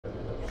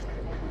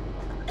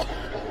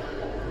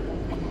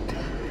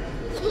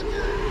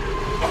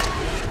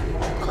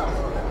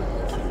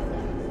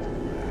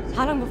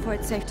How long before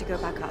it's safe to go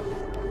back up?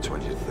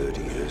 20 to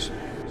 30 years.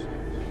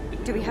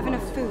 Do we have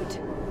enough food?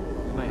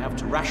 You may have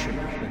to ration.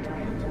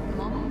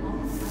 Mom?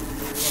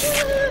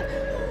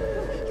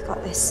 You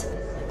got this.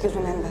 You'll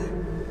remember.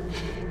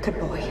 Good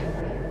boy.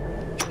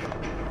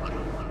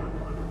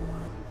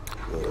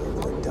 We're all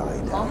gonna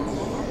die down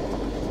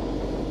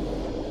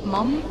here.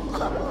 Mom?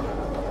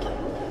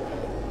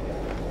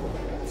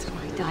 It's all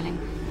right, darling.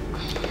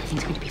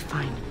 Everything's going to be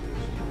fine.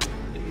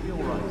 It'll be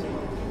all right.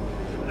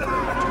 You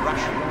have to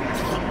ration.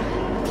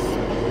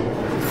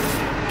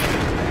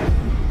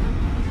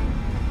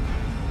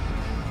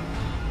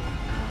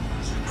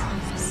 You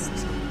promised.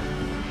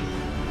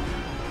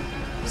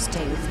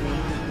 Stay with me.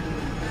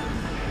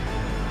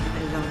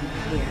 Alone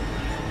here.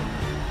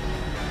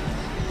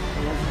 I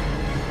love you.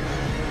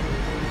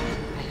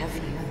 I love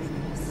you.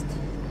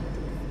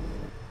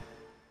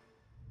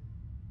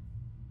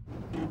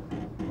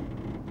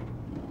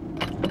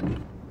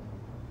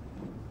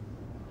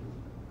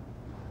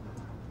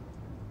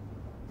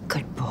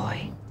 Good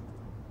boy.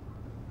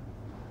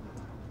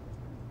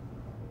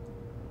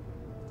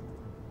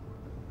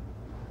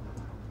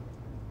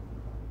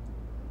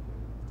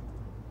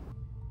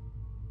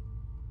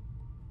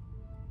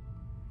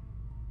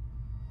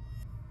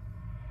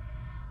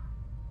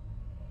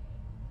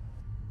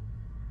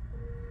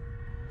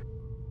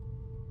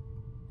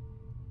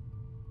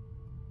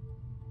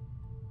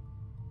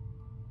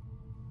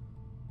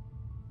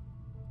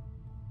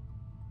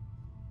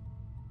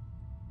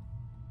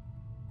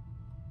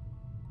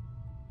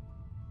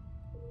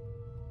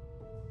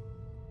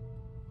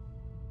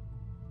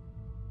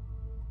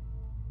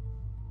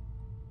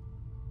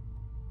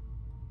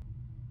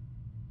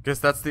 Guess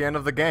that's the end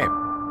of the game.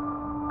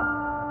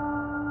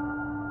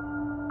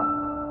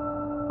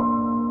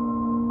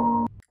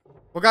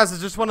 Well guys, I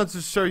just wanted to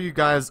show you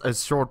guys a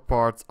short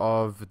part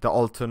of the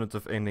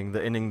alternative ending.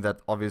 The ending that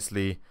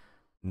obviously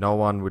no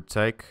one would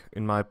take,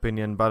 in my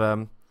opinion. But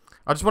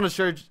I just want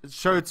to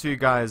show it to you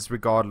guys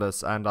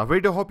regardless. And I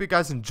really hope you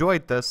guys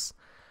enjoyed this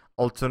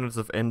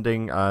alternative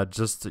ending.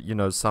 Just, you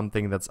know,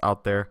 something that's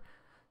out there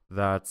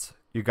that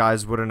you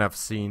guys wouldn't have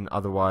seen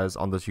otherwise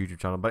on this YouTube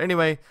channel. But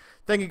anyway,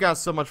 thank you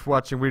guys so much for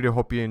watching. Really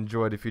hope you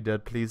enjoyed. If you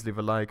did, please leave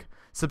a like,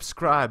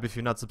 subscribe if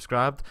you're not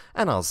subscribed,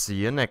 and I'll see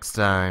you next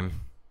time.